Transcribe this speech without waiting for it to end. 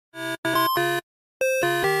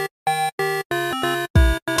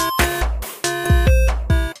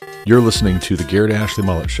You're listening to the Garrett Ashley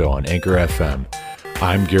Mullet Show on Anchor FM.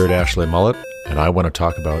 I'm Garrett Ashley Mullet, and I want to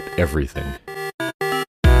talk about everything.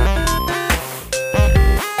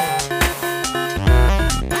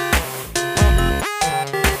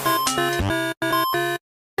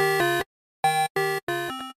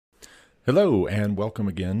 Hello, and welcome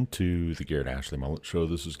again to the Garrett Ashley Mullet Show.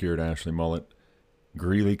 This is Garrett Ashley Mullet,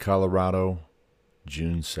 Greeley, Colorado,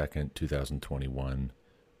 June 2nd, 2021,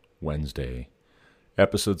 Wednesday.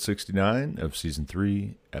 Episode 69 of Season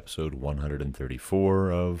 3, Episode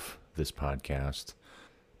 134 of this podcast.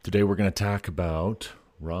 Today we're going to talk about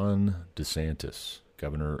Ron DeSantis,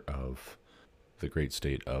 governor of the great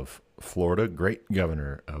state of Florida, great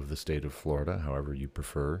governor of the state of Florida, however you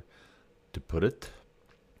prefer to put it.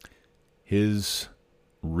 His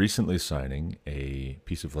recently signing a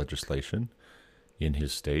piece of legislation in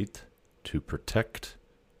his state to protect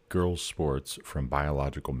girls' sports from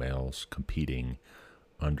biological males competing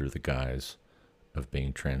under the guise of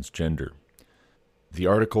being transgender. The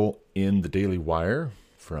article in the Daily Wire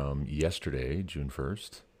from yesterday, June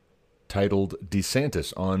 1st, titled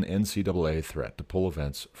DeSantis on NCAA threat to pull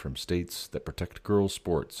events from states that protect girls'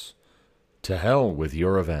 sports. To hell with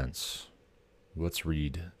your events. Let's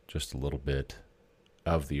read just a little bit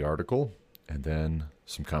of the article and then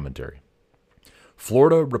some commentary.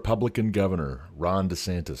 Florida Republican Governor Ron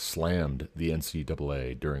DeSantis slammed the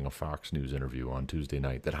NCAA during a Fox News interview on Tuesday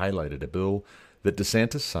night that highlighted a bill that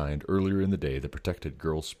DeSantis signed earlier in the day that protected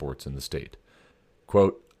girls' sports in the state.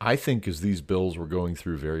 Quote, I think as these bills were going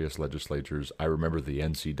through various legislatures, I remember the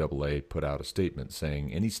NCAA put out a statement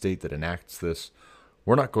saying any state that enacts this,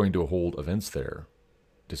 we're not going to hold events there,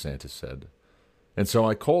 DeSantis said. And so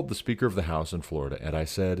I called the Speaker of the House in Florida and I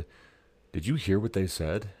said, did you hear what they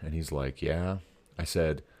said? And he's like, yeah. I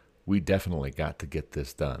said, we definitely got to get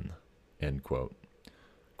this done, end quote.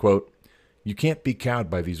 Quote, you can't be cowed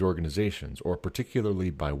by these organizations, or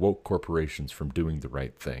particularly by woke corporations, from doing the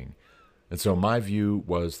right thing. And so my view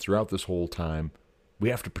was throughout this whole time, we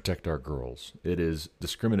have to protect our girls. It is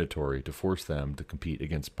discriminatory to force them to compete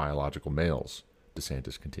against biological males,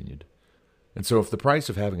 DeSantis continued. And so if the price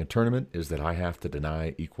of having a tournament is that I have to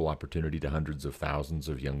deny equal opportunity to hundreds of thousands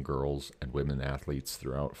of young girls and women athletes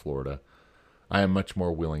throughout Florida, I am much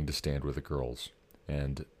more willing to stand with the girls,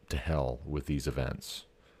 and to hell with these events,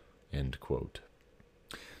 end quote.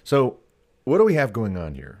 So what do we have going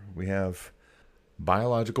on here? We have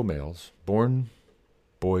biological males, born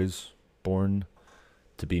boys, born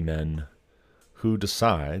to be men, who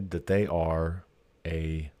decide that they are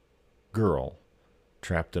a girl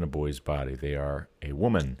trapped in a boy's body. They are a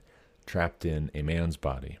woman trapped in a man's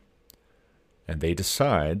body. And they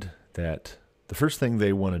decide that the first thing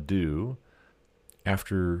they want to do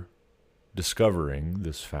after discovering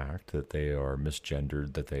this fact that they are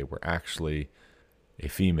misgendered, that they were actually a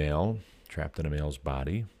female trapped in a male's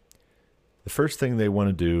body, the first thing they want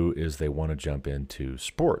to do is they want to jump into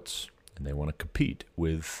sports, and they want to compete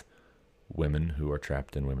with women who are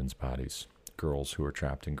trapped in women's bodies, girls who are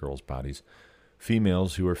trapped in girls' bodies,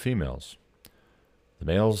 females who are females, the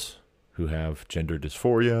males who have gender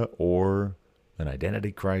dysphoria or an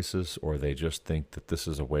identity crisis, or they just think that this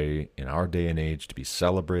is a way in our day and age to be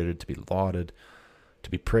celebrated, to be lauded, to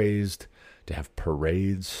be praised, to have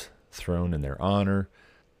parades thrown in their honor.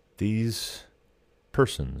 These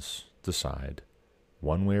persons decide,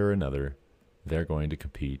 one way or another, they're going to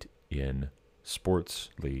compete in sports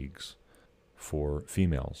leagues for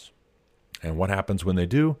females. And what happens when they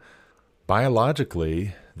do?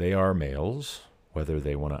 Biologically, they are males, whether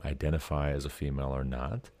they want to identify as a female or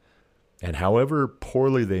not. And however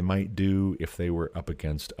poorly they might do if they were up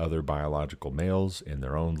against other biological males in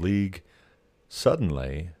their own league,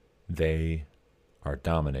 suddenly they are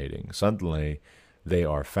dominating. Suddenly they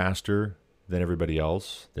are faster than everybody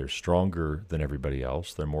else. They're stronger than everybody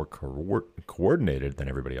else. They're more coordinated than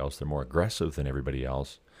everybody else. They're more aggressive than everybody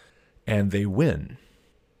else. And they win.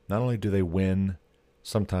 Not only do they win,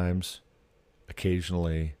 sometimes,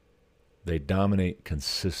 occasionally, they dominate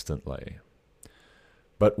consistently.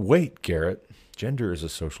 But wait, Garrett, gender is a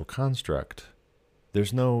social construct.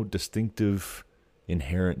 There's no distinctive,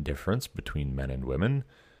 inherent difference between men and women.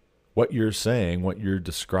 What you're saying, what you're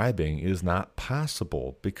describing is not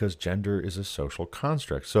possible because gender is a social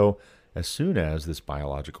construct. So as soon as this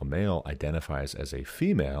biological male identifies as a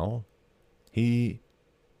female, he,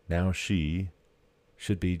 now she,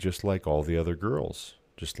 should be just like all the other girls,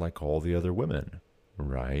 just like all the other women,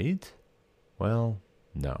 right? Well,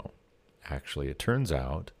 no. Actually, it turns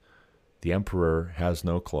out the emperor has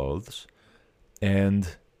no clothes,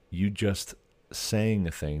 and you just saying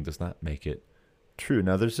a thing does not make it true.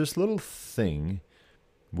 Now, there's this little thing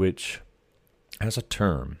which has a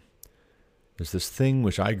term, There's this thing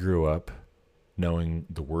which I grew up knowing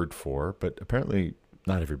the word for, but apparently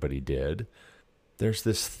not everybody did. There's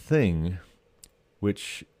this thing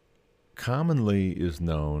which commonly is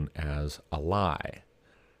known as a lie.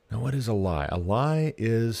 Now, what is a lie? A lie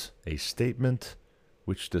is a statement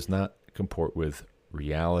which does not comport with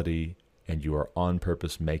reality, and you are on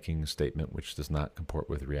purpose making a statement which does not comport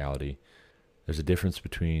with reality. There's a difference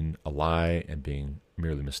between a lie and being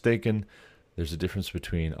merely mistaken. There's a difference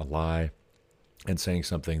between a lie and saying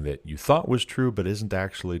something that you thought was true but isn't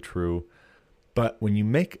actually true. But when you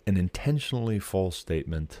make an intentionally false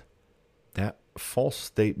statement, that false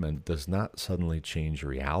statement does not suddenly change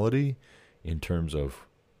reality in terms of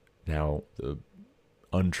now the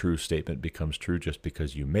untrue statement becomes true just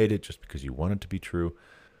because you made it, just because you want it to be true.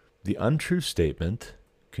 The untrue statement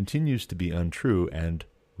continues to be untrue, and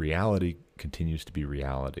reality continues to be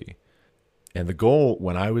reality. And the goal,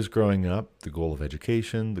 when I was growing up, the goal of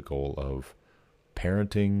education, the goal of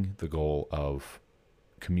parenting, the goal of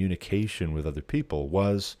communication with other people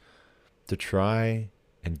was to try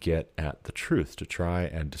and get at the truth, to try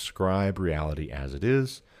and describe reality as it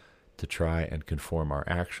is, to try and conform our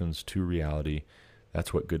actions to reality.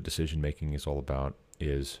 That's what good decision making is all about,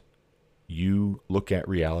 is you look at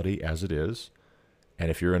reality as it is.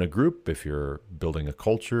 And if you're in a group, if you're building a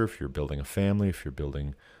culture, if you're building a family, if you're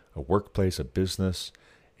building a workplace, a business,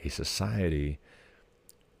 a society,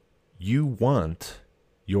 you want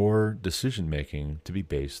your decision making to be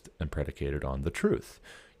based and predicated on the truth.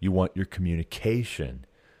 You want your communication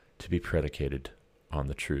to be predicated on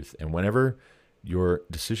the truth. And whenever your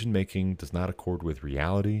decision making does not accord with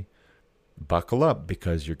reality, buckle up,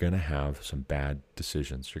 because you're going to have some bad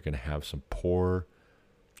decisions. You're going to have some poor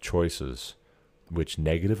choices which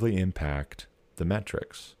negatively impact the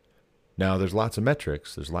metrics. Now, there's lots of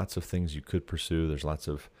metrics. There's lots of things you could pursue. There's lots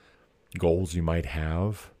of goals you might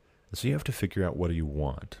have. So you have to figure out, what do you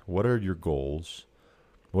want? What are your goals?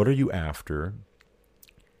 What are you after?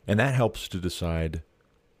 And that helps to decide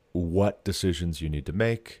what decisions you need to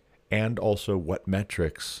make, and also what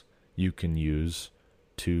metrics you can use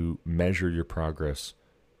to measure your progress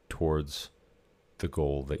towards the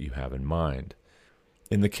goal that you have in mind.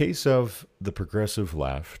 In the case of the progressive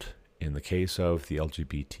left, in the case of the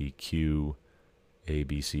LGBTQ, A,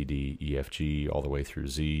 B, C, D, E, F, G, all the way through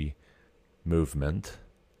Z movement,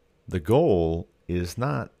 the goal is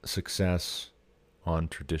not success on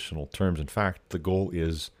traditional terms. In fact, the goal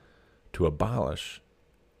is to abolish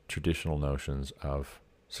traditional notions of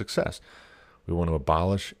success. We want to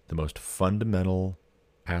abolish the most fundamental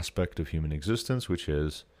aspect of human existence, which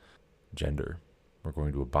is gender. We're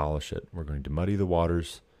going to abolish it. We're going to muddy the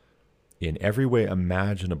waters in every way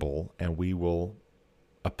imaginable, and we will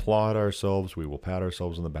applaud ourselves, we will pat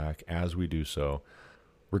ourselves on the back as we do so,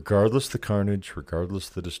 regardless the carnage, regardless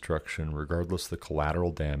the destruction, regardless the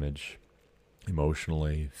collateral damage,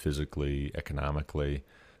 emotionally, physically, economically.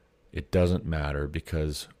 It doesn't matter,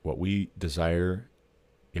 because what we desire,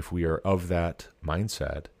 if we are of that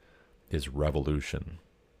mindset, is revolution.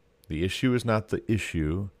 The issue is not the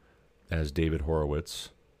issue, as David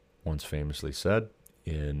Horowitz once famously said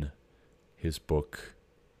in his book,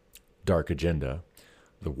 Dark Agenda,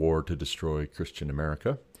 The War to Destroy Christian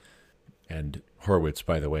America. And Horowitz,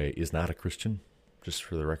 by the way, is not a Christian. Just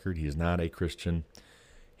for the record, he is not a Christian.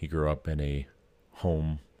 He grew up in a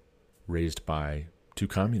home raised by two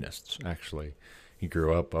communists, actually. He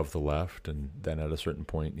grew up of the left, and then at a certain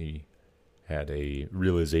point he had a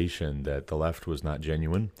realization that the left was not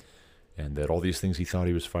genuine, and that all these things he thought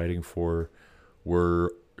he was fighting for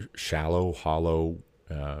were shallow, hollow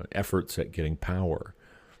efforts at getting power,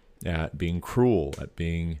 at being cruel, at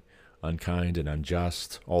being unkind and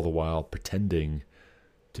unjust, all the while pretending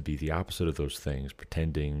to be the opposite of those things,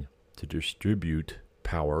 pretending to distribute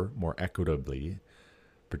power more equitably,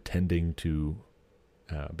 pretending to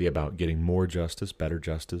be about getting more justice, better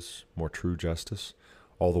justice, more true justice,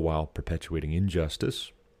 all the while perpetuating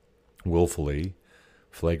injustice, willfully,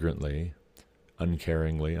 flagrantly,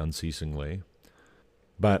 uncaringly, unceasingly.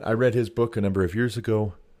 But I read his book a number of years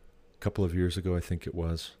ago, a couple of years ago, I think it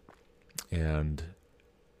was, and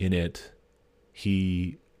in it,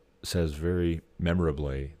 he says very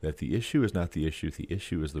memorably that the issue is not the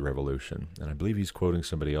issue is the revolution. And I believe he's quoting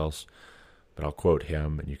somebody else, but I'll quote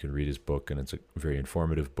him, and you can read his book, and it's a very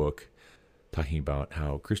informative book, talking about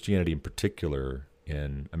how Christianity in particular,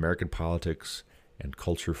 in American politics and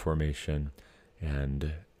culture formation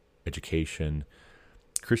and education,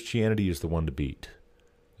 Christianity is the one to beat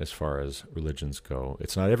as far as religions go.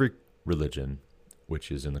 It's not every religion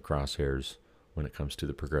which is in the crosshairs when it comes to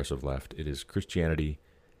the progressive left. It is Christianity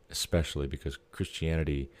especially, because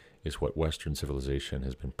Christianity is what Western civilization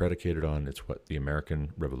has been predicated on. It's what the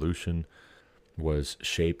American Revolution was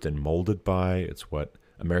shaped and molded by. It's what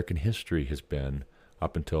American history has been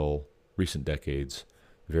up until recent decades,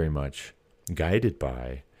 very much guided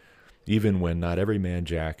by. Even when not every man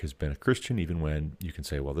Jack has been a Christian, even when you can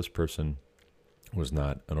say, well, this person was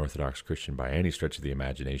not an Orthodox Christian by any stretch of the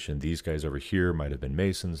imagination. These guys over here might have been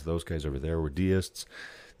Masons. Those guys over there were deists.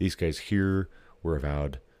 These guys here were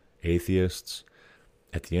avowed atheists.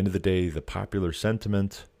 At the end of the day, the popular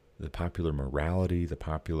sentiment, the popular morality, the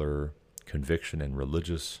popular conviction and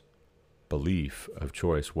religious belief of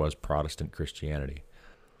choice was Protestant Christianity.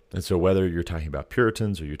 And so whether you're talking about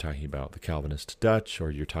Puritans or you're talking about the Calvinist Dutch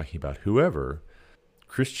or you're talking about whoever,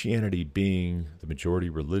 Christianity being the majority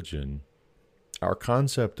religion, our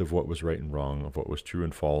concept of what was right and wrong, of what was true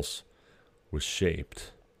and false, was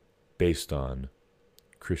shaped based on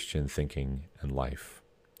Christian thinking and life.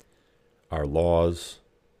 Our laws,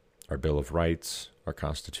 our Bill of Rights, our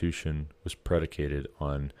Constitution was predicated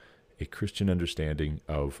on a Christian understanding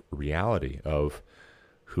of reality, of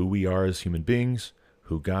who we are as human beings,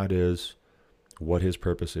 who God is, what his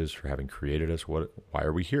purpose is for having created us, why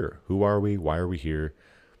are we here? Who are we? Why are we here?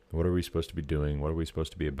 What are we supposed to be doing? What are we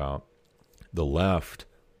supposed to be about? The left,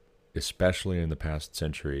 especially in the past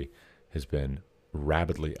century, has been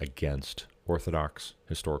rabidly against orthodox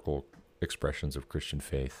historical expressions of Christian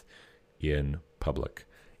faith in public,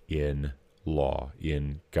 in law,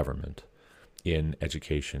 in government, in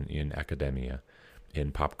education, in academia,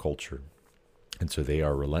 in pop culture. And so they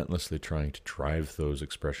are relentlessly trying to drive those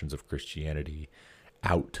expressions of Christianity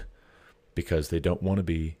out because they don't want to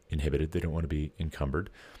be inhibited. They don't want to be encumbered.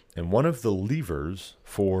 And one of the levers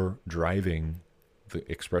for driving the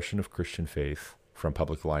expression of Christian faith from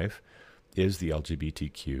public life is the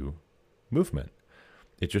LGBTQ movement.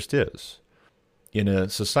 It just is. In a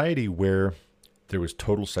society where there was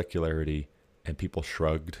total secularity and people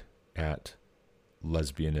shrugged at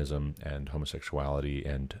lesbianism and homosexuality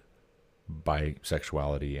and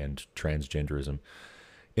bisexuality and transgenderism,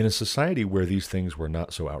 in a society where these things were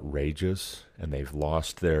not so outrageous and they've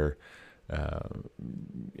lost their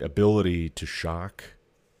ability to shock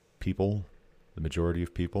people, the majority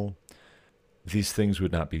of people, these things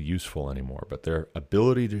would not be useful anymore. But their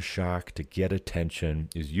ability to shock, to get attention,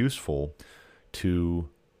 is useful to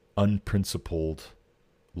unprincipled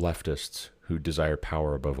leftists who desire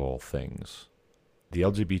power above all things. The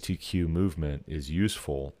LGBTQ movement is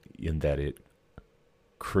useful in that it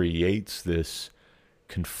creates this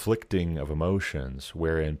conflicting of emotions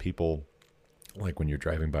wherein people, like when you're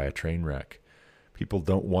driving by a train wreck, people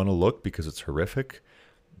don't want to look because it's horrific.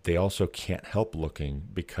 They also can't help looking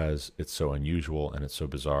because it's so unusual and it's so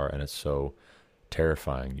bizarre and it's so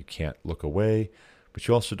terrifying. You can't look away, but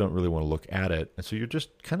you also don't really want to look at it. And so you're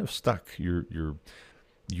just kind of stuck.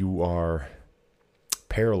 You are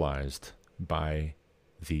paralyzed by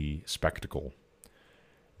the spectacle.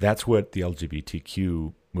 That's what the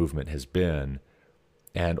LGBTQ movement has been.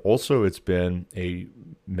 And also it's been a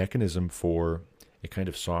mechanism for a kind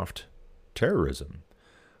of soft terrorism,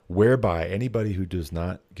 whereby anybody who does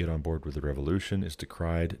not get on board with the revolution is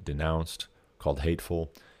decried, denounced, called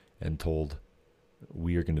hateful, and told,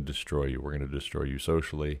 we are going to destroy you. We're going to destroy you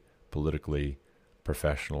socially, politically,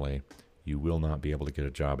 professionally. You will not be able to get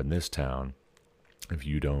a job in this town if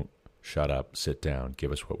you don't shut up, sit down,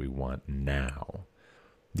 give us what we want now.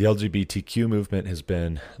 The LGBTQ movement has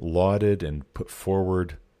been lauded and put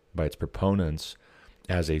forward by its proponents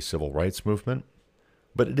as a civil rights movement,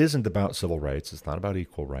 but it isn't about civil rights. It's not about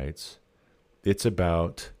equal rights. It's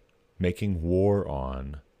about making war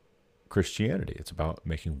on Christianity. It's about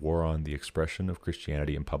making war on the expression of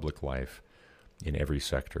Christianity in public life in every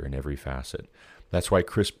sector, in every facet. That's why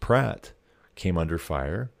Chris Pratt came under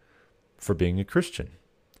fire for being a Christian.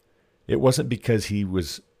 It wasn't because he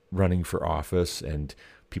was running for office and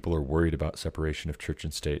people are worried about separation of church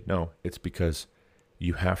and state. No, it's because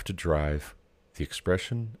you have to drive the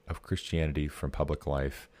expression of Christianity from public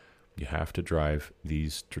life. You have to drive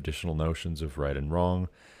these traditional notions of right and wrong,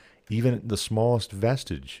 even the smallest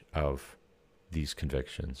vestige of these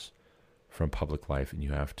convictions, from public life, and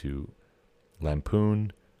you have to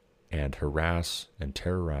lampoon and harass and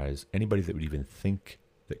terrorize anybody that would even think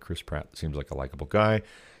that Chris Pratt seems like a likable guy,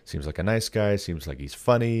 seems like a nice guy, seems like he's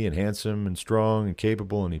funny and handsome and strong and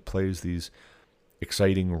capable, and he plays these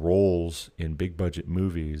exciting roles in big budget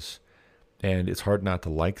movies, and it's hard not to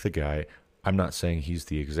like the guy. I'm not saying he's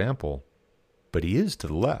the example, but he is to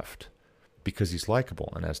the left because he's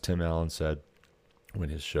likable. And as Tim Allen said when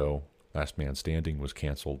his show Last Man Standing was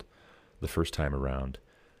canceled the first time around,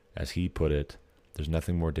 as he put it, there's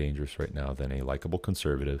nothing more dangerous right now than a likable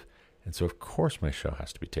conservative And so, of course, my show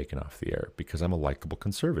has to be taken off the air because I'm a likable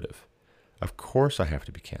conservative. Of course, I have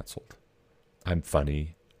to be canceled. I'm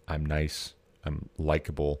funny. I'm nice. I'm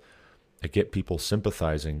likable. I get people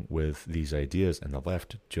sympathizing with these ideas, and the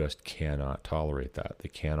left just cannot tolerate that. They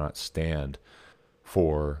cannot stand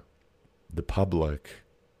for the public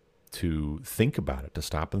to think about it, to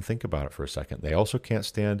stop and think about it for a second. They also can't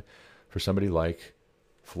stand for somebody like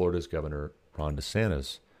Florida's Governor Ron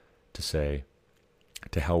DeSantis to say,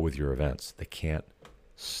 to hell with your events. They can't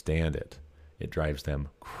stand it. It drives them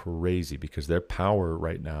crazy because their power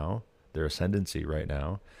right now, their ascendancy right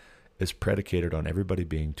now, is predicated on everybody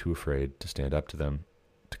being too afraid to stand up to them,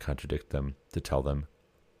 to contradict them, to tell them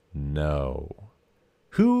no.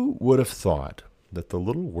 Who would have thought that the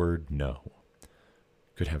little word no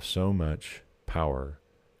could have so much power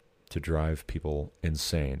to drive people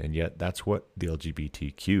insane? And yet that's what the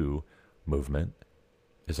LGBTQ movement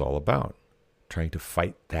is all about, trying to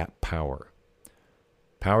fight that power.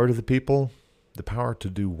 Power to the people, the power to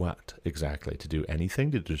do what exactly? To do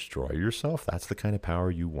anything, to destroy yourself? That's the kind of power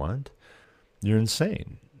you want? You're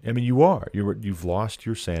insane. I mean, you are. You've lost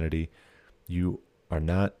your sanity. You are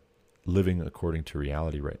not living according to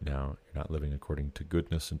reality right now. You're not living according to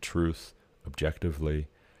goodness and truth objectively.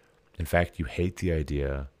 In fact, you hate the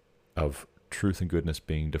idea of truth and goodness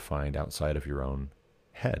being defined outside of your own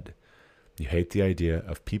head. You hate the idea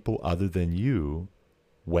of people other than you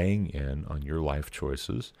weighing in on your life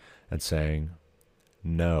choices and saying,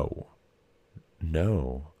 no,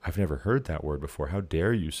 I've never heard that word before. How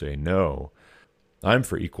dare you say no? I'm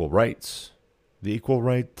for equal rights. The equal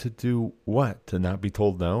right to do what? To not be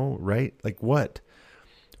told no, right? Like what?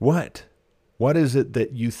 What is it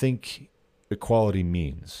that you think equality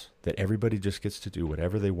means? That everybody just gets to do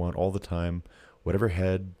whatever they want all the time, whatever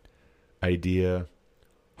head idea,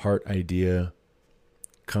 heart idea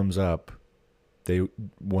comes up, they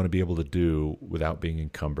want to be able to do without being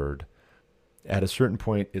encumbered. At a certain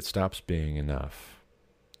point, it stops being enough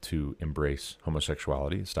to embrace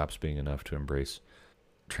homosexuality. It stops being enough to embrace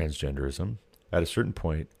transgenderism. At a certain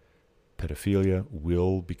point, pedophilia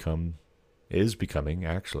is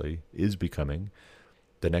becoming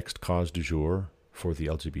the next cause du jour for the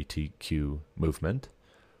LGBTQ movement.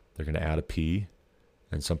 They're going to add a P,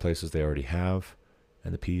 and some places they already have,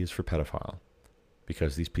 and the P is for pedophile,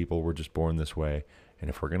 because these people were just born this way. And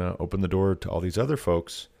if we're going to open the door to all these other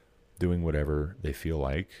folks doing whatever they feel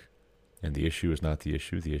like, and the issue is not the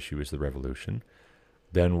issue is the revolution,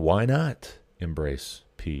 then why not embrace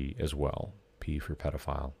P as well? P for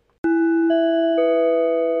pedophile.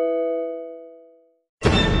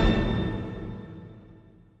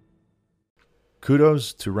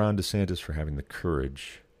 Kudos to Ron DeSantis for having the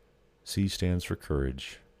courage. C stands for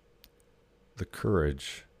courage. The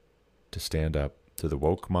courage to stand up to the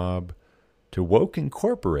woke mob, to Woke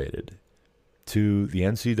Incorporated, to the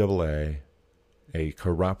NCAA, a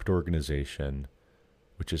corrupt organization,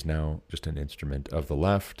 which is now just an instrument of the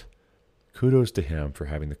left. Kudos to him for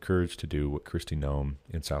having the courage to do what Kristi Noem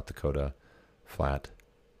in South Dakota flat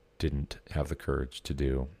didn't have the courage to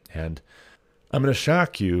do. And I'm going to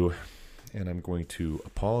shock you, and I'm going to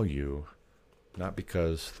appall you, not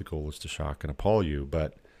because the goal is to shock and appall you,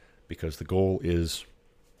 but because the goal is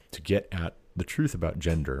to get at the truth about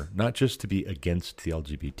gender, not just to be against the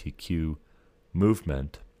LGBTQ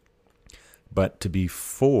movement, but to be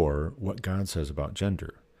for what God says about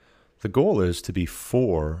gender. The goal is to be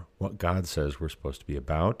for what God says we're supposed to be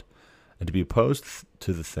about, and to be opposed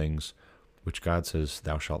to the things which God says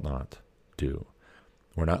thou shalt not do.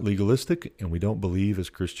 We're not legalistic, and we don't believe as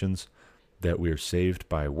Christians that we are saved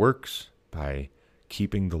by works, by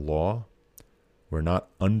keeping the law. We're not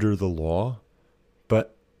under the law,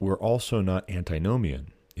 but we're also not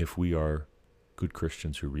antinomian. If we are good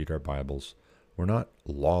Christians who read our Bibles, we're not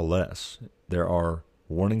lawless. There are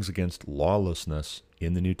warnings against lawlessness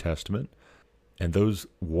in the New Testament, and those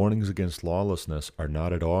warnings against lawlessness are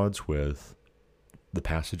not at odds with the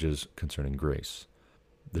passages concerning grace.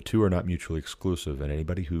 The two are not mutually exclusive, and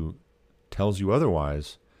anybody who tells you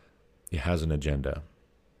otherwise, it has an agenda.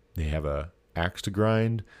 They have a axe to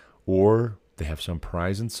grind, or they have some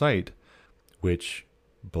prize in sight, which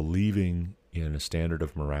believing in a standard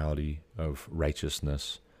of morality, of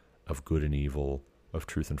righteousness, of good and evil, of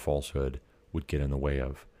truth and falsehood would get in the way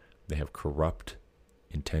of. They have corrupt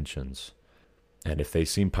intentions. And if they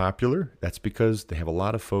seem popular, that's because they have a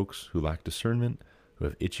lot of folks who lack discernment, who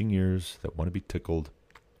have itching ears that want to be tickled.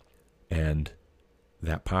 And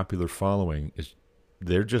that popular following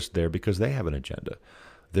they're just there because they have an agenda.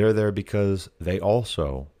 They're there because they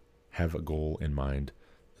also have a goal in mind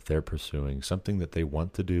that they're pursuing, something that they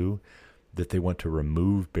want to do, that they want to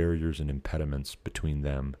remove barriers and impediments between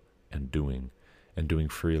them and doing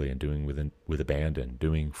freely, and doing with abandon,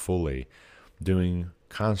 doing fully, doing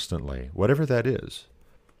constantly, whatever that is.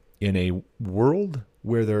 In a world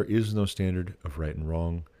where there is no standard of right and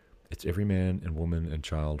wrong, it's every man and woman and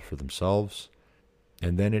child for themselves,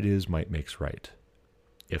 and then it is might makes right.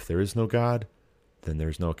 If there is no God, then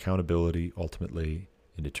there's no accountability. Ultimately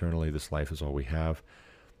and eternally, this life is all we have.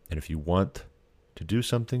 And if you want to do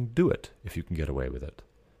something, do it if you can get away with it.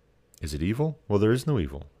 Is it evil? Well, there is no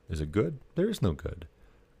evil. Is it good? There is no good.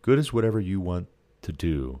 Good is whatever you want to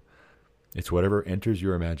do. It's whatever enters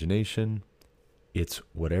your imagination. It's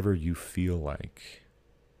whatever you feel like.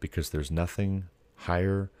 Because there's nothing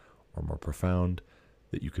higher or more profound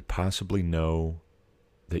that you could possibly know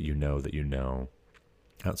that you know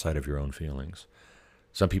outside of your own feelings.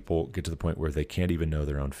 Some people get to the point where they can't even know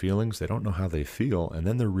their own feelings. They don't know how they feel, and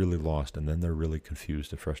then they're really lost, and then they're really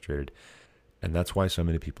confused and frustrated. And that's why so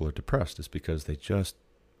many people are depressed, is because they just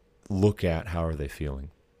look at how are they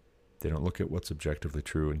feeling. They don't look at what's objectively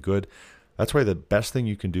true and good. That's why the best thing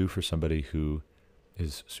you can do for somebody who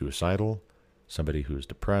is suicidal, somebody who is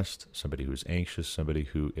depressed, somebody who is anxious, somebody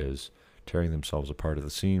who is tearing themselves apart at the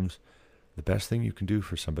seams, the best thing you can do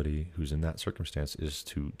for somebody who's in that circumstance is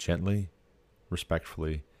to gently,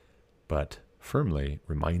 respectfully, but firmly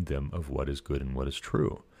remind them of what is good and what is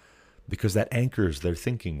true. Because that anchors their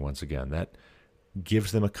thinking once again. That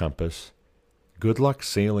gives them a compass. Good luck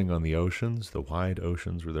sailing on the oceans, the wide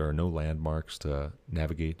oceans where there are no landmarks to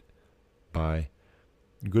navigate by.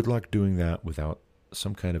 Good luck doing that without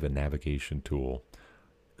some kind of a navigation tool.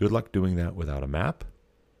 Good luck doing that without a map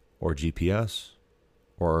or GPS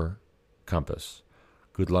or compass.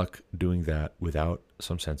 Good luck doing that without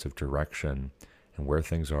some sense of direction and where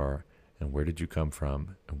things are and where did you come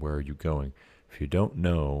from and where are you going. If you don't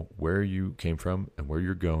know where you came from and where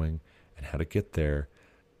you're going and how to get there,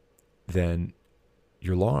 then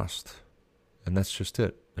you're lost. And that's just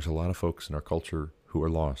it. There's a lot of folks in our culture who are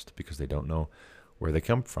lost because they don't know where they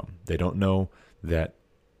come from. They don't know that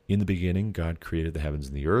in the beginning, God created the heavens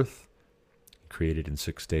and the earth. He created in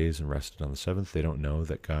 6 days and rested on the seventh. They don't know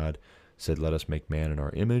that God said, let us make man in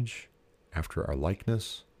our image, after our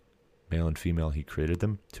likeness. Male and female, he created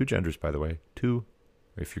them. 2 genders, by the way. 2,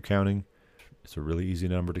 if you're counting. It's a really easy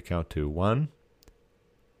number to count to. 1,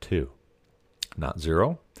 2. Not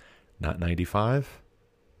 0, not 95,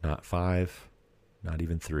 not 5, not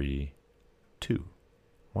even 3. 2.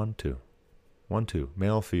 1, 2. 1, 2.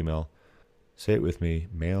 Male, female. Say it with me.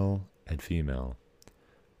 Male and female.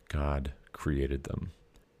 God created them.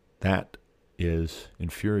 That is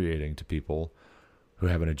infuriating to people who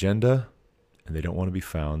have an agenda and they don't want to be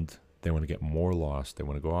found. They want to get more lost. They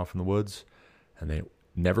want to go off in the woods and they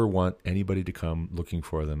never want anybody to come looking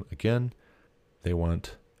for them again. They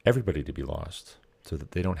want everybody to be lost so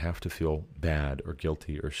that they don't have to feel bad or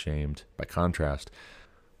guilty or shamed. By contrast,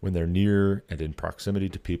 when they're near and in proximity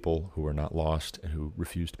to people who are not lost and who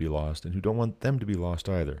refuse to be lost and who don't want them to be lost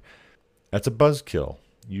either, that's a buzzkill.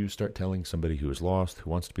 You start telling somebody who is lost, who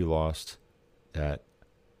wants to be lost, that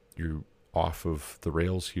you're off of the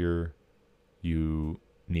rails here, you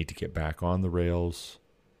need to get back on the rails,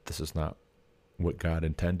 this is not what God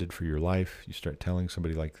intended for your life. You start telling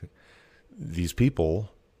somebody like these people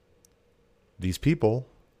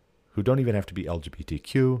who don't even have to be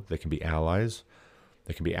LGBTQ, they can be allies.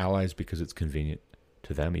 They can be allies because it's convenient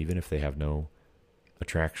to them, even if they have no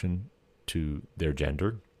attraction to their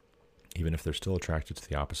gender, even if they're still attracted to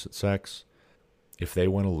the opposite sex. If they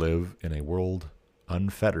want to live in a world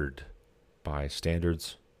unfettered by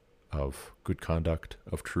standards of good conduct,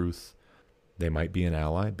 of truth, they might be an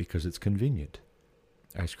ally because it's convenient.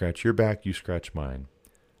 I scratch your back, you scratch mine.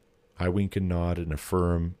 I wink and nod and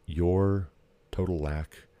affirm your total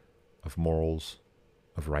lack of morals,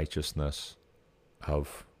 of righteousness,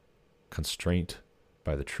 of constraint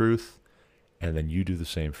by the truth, and then you do the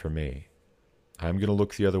same for me. I'm going to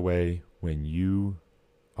look the other way when you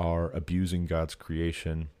are abusing God's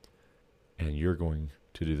creation, and you're going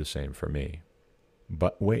to do the same for me.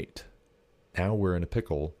 But wait, now we're in a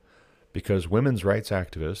pickle because women's rights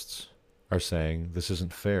activists are saying this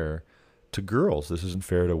isn't fair to girls. This isn't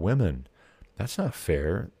fair to women. That's not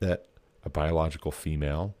fair that a biological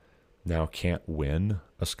female now can't win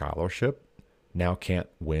a scholarship, now can't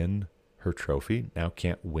win her trophy, now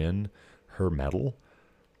can't win her medal.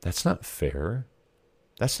 That's not fair.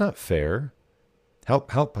 That's not fair.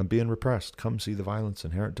 Help, I'm being repressed. Come see the violence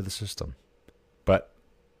inherent to the system. But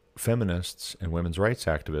feminists and women's rights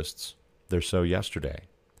activists, they're so yesterday.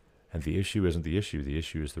 And the issue isn't the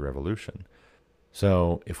issue is the revolution.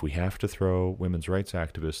 So if we have to throw women's rights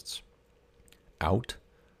activists out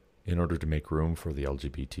in order to make room for the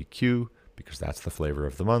LGBTQ because that's the flavor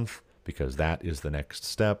of the month, because that is the next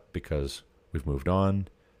step, because we've moved on,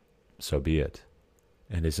 so be it.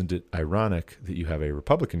 And isn't it ironic that you have a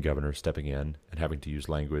Republican governor stepping in and having to use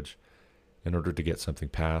language in order to get something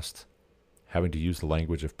passed, having to use the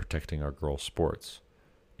language of protecting our girls' sports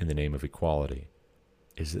in the name of equality?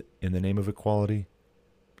 Is it in the name of equality?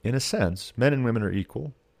 In a sense, men and women are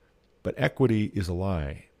equal, but equity is a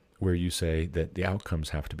lie where you say that the outcomes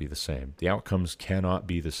have to be the same. The outcomes cannot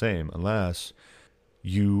be the same unless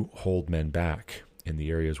you hold men back in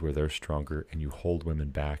the areas where they're stronger and you hold women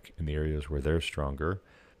back in the areas where they're stronger.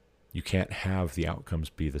 You can't have the outcomes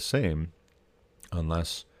be the same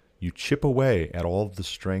unless you chip away at all of the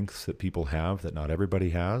strengths that people have that not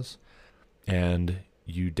everybody has, and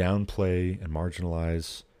you downplay and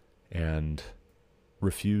marginalize and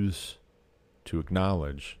refuse to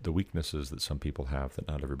acknowledge the weaknesses that some people have that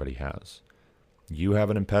not everybody has. You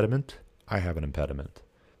have an impediment, I have an impediment.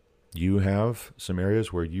 You have some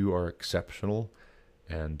areas where you are exceptional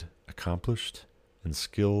and accomplished and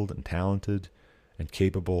skilled and talented and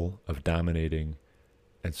capable of dominating,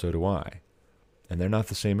 and so do I. And they're not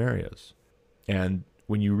the same areas. And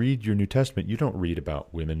when you read your New Testament, you don't read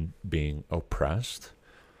about women being oppressed.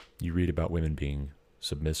 You read about women being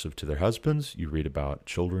submissive to their husbands. You read about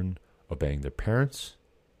children obeying their parents.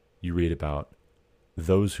 You read about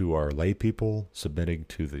those who are lay people submitting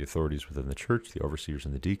to the authorities within the church, the overseers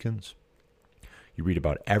and the deacons. You read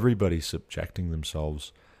about everybody subjecting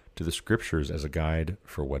themselves to the scriptures as a guide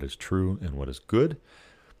for what is true and what is good.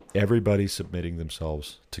 Everybody submitting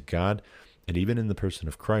themselves to God. And even in the person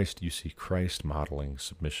of Christ, you see Christ modeling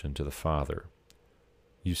submission to the Father.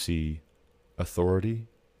 You see authority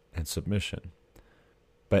and submission.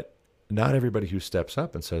 But not everybody who steps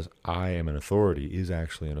up and says, I am an authority, is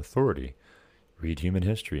actually an authority. Read human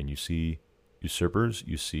history and you see usurpers,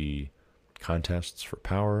 you see contests for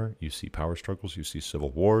power, you see power struggles, you see civil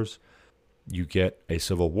wars. You get a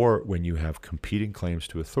civil war when you have competing claims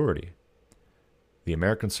to authority. The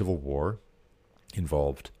American Civil War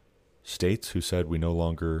involved states who said we no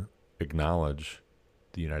longer acknowledge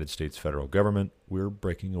the United States federal government, we're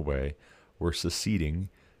breaking away, we're seceding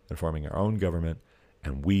and forming our own government,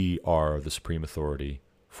 and we are the supreme authority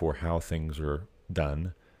for how things are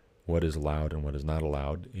done, what is allowed and what is not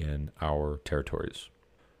allowed in our territories.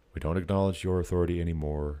 We don't acknowledge your authority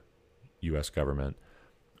anymore, U.S. government.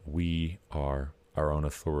 We are our own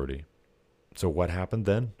authority. So what happened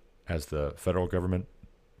then as the federal government,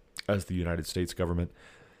 as the United States government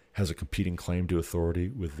has a competing claim to authority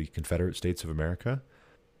with the Confederate States of America?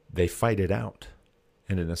 They fight it out.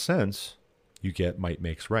 And in a sense, you get might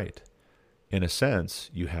makes right. In a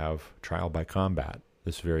sense, you have trial by combat,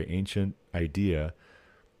 this very ancient idea,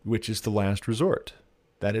 which is the last resort.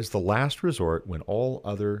 That is the last resort when all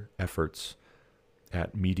other efforts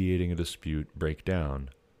at mediating a dispute break down.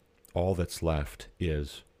 All that's left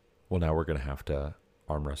is, well, now we're going to have to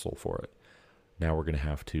arm wrestle for it. Now we're going to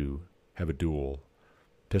have a duel.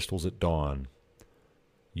 Pistols at dawn.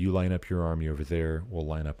 You line up your army over there, we'll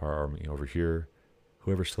line up our army over here.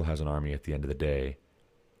 Whoever still has an army at the end of the day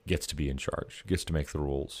gets to be in charge, gets to make the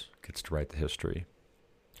rules, gets to write the history.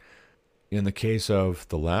 In the case of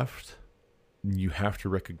the left, you have to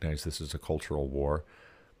recognize this is a cultural war.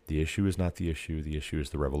 The issue is not the issue is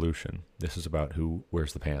the revolution. This is about who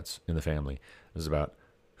wears the pants in the family. This is about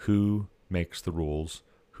who makes the rules,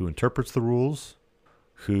 who interprets the rules,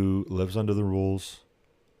 who lives under the rules,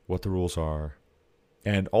 what the rules are.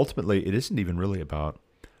 And ultimately, it isn't even really about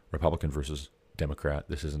Republican versus Democrat.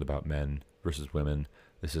 This isn't about men versus women.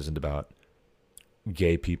 This isn't about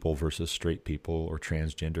gay people versus straight people or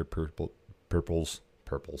transgender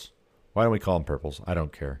purples. Why don't we call them purples? I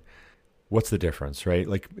don't care. What's the difference, right?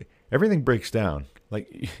 Like, everything breaks down.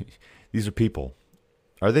 Like, these are people.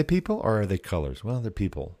 Are they people or are they colors? Well, they're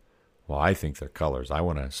people. Well, I think they're colors. I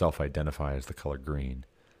want to self-identify as the color green.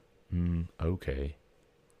 Okay.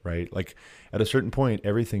 Right? Like, at a certain point,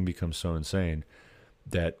 everything becomes so insane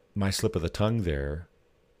that my slip of the tongue there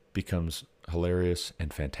becomes hilarious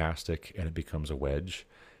and fantastic, and it becomes a wedge.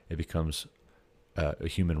 It becomes a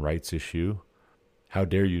human rights issue. How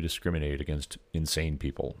dare you discriminate against insane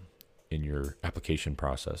people in your application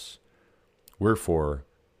process? We're for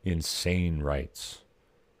insane rights.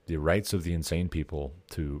 The rights of the insane people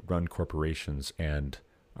to run corporations and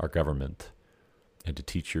our government, and to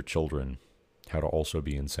teach your children how to also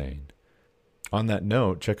be insane. On that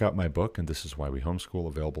note, check out my book, And This Is Why We Homeschool,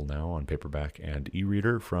 available now on paperback and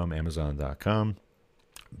e-reader from Amazon.com.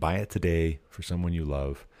 Buy it today for someone you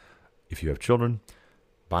love. If you have children,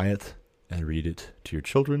 buy it and read it to your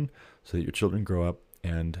children so that your children grow up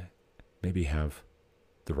and maybe have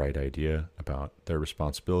the right idea about their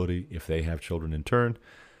responsibility if they have children in turn.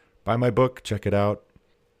 Buy my book, check it out.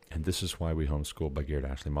 And This Is Why We Homeschool by Garrett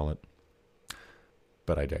Ashley Mullet.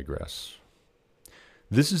 But I digress.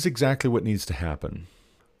 This is exactly what needs to happen.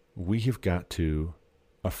 We have got to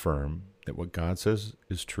affirm that what God says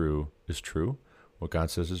is true is true. What God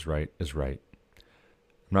says is right is right.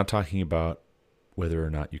 I'm not talking about whether or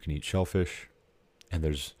not you can eat shellfish. And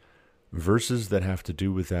there's verses that have to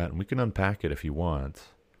do with that, and we can unpack it if you want.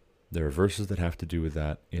 There are verses that have to do with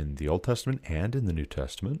that in the Old Testament and in the New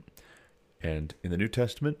Testament. And in the New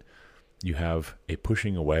Testament, you have a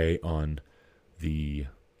pushing away on the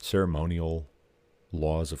ceremonial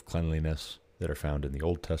laws of cleanliness that are found in the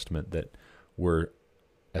Old Testament that were,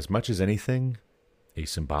 as much as anything, a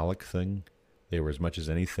symbolic thing. They were, as much as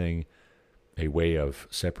anything, a way of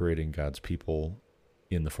separating God's people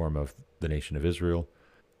in the form of the nation of Israel.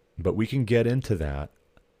 But we can get into that.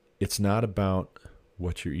 It's not about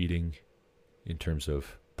what you're eating in terms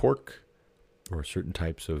of pork or certain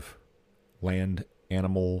types of land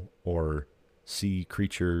animal or sea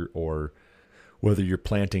creature, or whether you're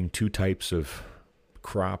planting two types of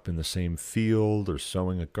crop in the same field or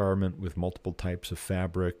sewing a garment with multiple types of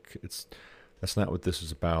fabric. That's not what this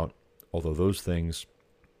is about, although those things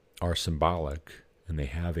are symbolic and they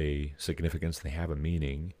have a significance, they have a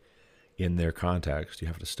meaning in their context. You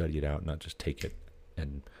have to study it out, not just take it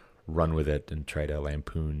and run with it and try to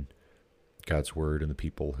lampoon God's word and the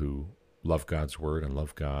people who love God's word and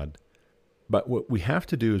love God. But what we have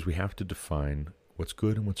to do is we have to define what's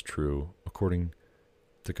good and what's true according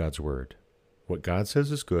to God's word. What God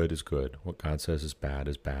says is good is good. What God says is bad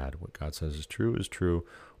is bad. What God says is true is true.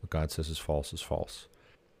 What God says is false.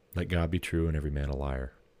 Let God be true and every man a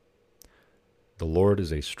liar. The Lord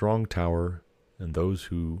is a strong tower, and those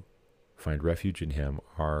who find refuge in him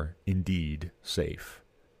are indeed safe.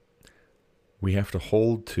 We have to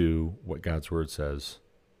hold to what God's word says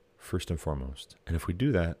first and foremost. And if we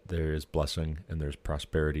do that, there is blessing and there's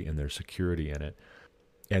prosperity and there's security in it.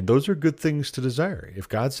 And those are good things to desire. If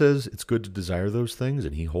God says it's good to desire those things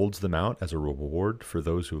and he holds them out as a reward for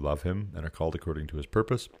those who love him and are called according to his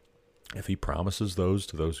purpose, if he promises those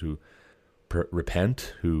to those who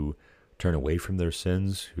repent, who turn away from their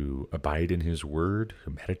sins, who abide in his word,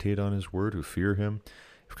 who meditate on his word, who fear him,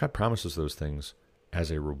 if God promises those things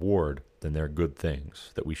as a reward, then they're good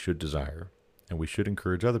things that we should desire, and we should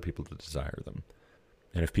encourage other people to desire them.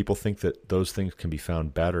 And if people think that those things can be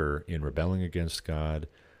found better in rebelling against God,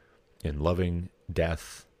 in loving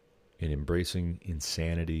death, in embracing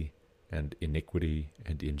insanity and iniquity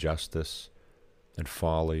and injustice and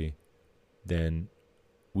folly, then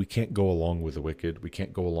we can't go along with the wicked. We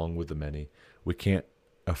can't go along with the many. We can't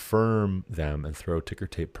affirm them and throw ticker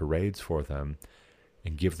tape parades for them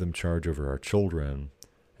and give them charge over our children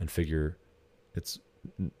and figure it's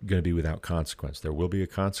going to be without consequence. There will be a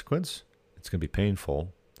consequence. It's going to be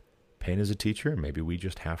painful. Pain is a teacher. Maybe we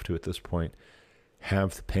just have to, at this point,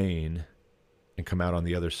 have the pain and come out on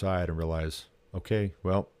the other side and realize, okay,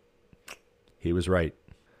 well, he was right.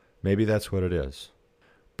 Maybe that's what it is.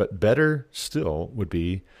 But better still would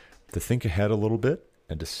be to think ahead a little bit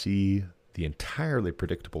and to see the entirely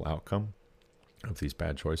predictable outcome of these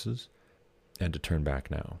bad choices and to turn back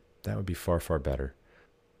now. That would be far, far better.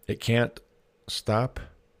 It can't stop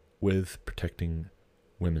with protecting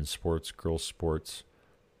women's sports, girls' sports.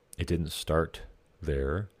 It didn't start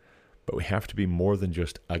there, but we have to be more than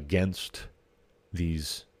just against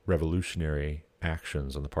these revolutionary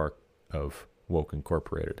actions on the part of Woke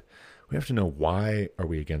Incorporated. We have to know, why are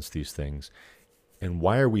we against these things, and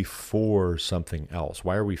why are we for something else?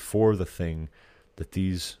 Why are we for the thing that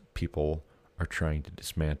these people are trying to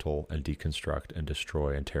dismantle and deconstruct and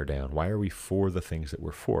destroy and tear down? Why are we for the things that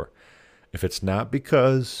we're for? If it's not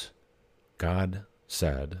because God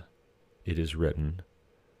said, it is written,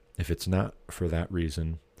 if it's not for that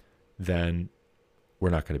reason, then we're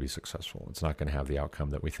not going to be successful. It's not going to have the outcome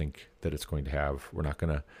that we think that it's going to have. We're not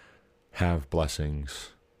going to have blessings.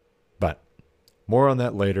 But more on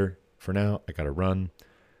that later. For now, I got to run.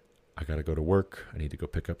 I got to go to work. I need to go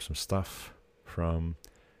pick up some stuff from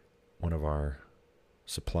one of our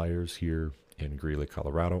suppliers here in Greeley,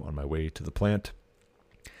 Colorado, on my way to the plant.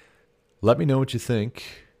 Let me know what you think.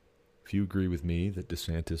 If you agree with me that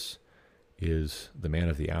DeSantis is the man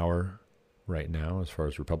of the hour right now as far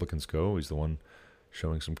as Republicans go. He's the one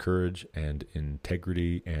showing some courage and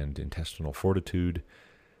integrity and intestinal fortitude.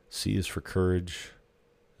 C is for courage,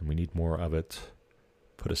 and we need more of it.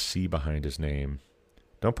 Put a C behind his name.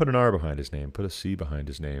 Don't put an R behind his name. Put a C behind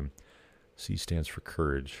his name. C stands for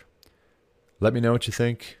courage. Let me know what you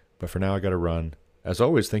think, but for now I got to run. As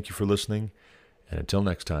always, thank you for listening, and until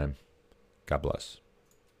next time, God bless.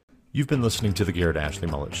 You've been listening to The Garrett Ashley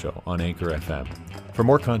Mullet Show on Anchor FM. For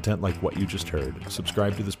more content like what you just heard,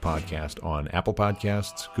 subscribe to this podcast on Apple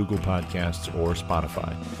Podcasts, Google Podcasts, or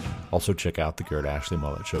Spotify. Also check out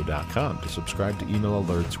thegarrettashleymulletshow.com to subscribe to email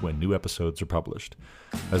alerts when new episodes are published.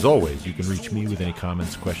 As always, you can reach me with any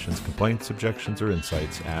comments, questions, complaints, objections, or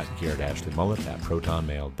insights at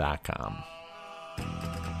garrettashleyMullet@protonmail.com.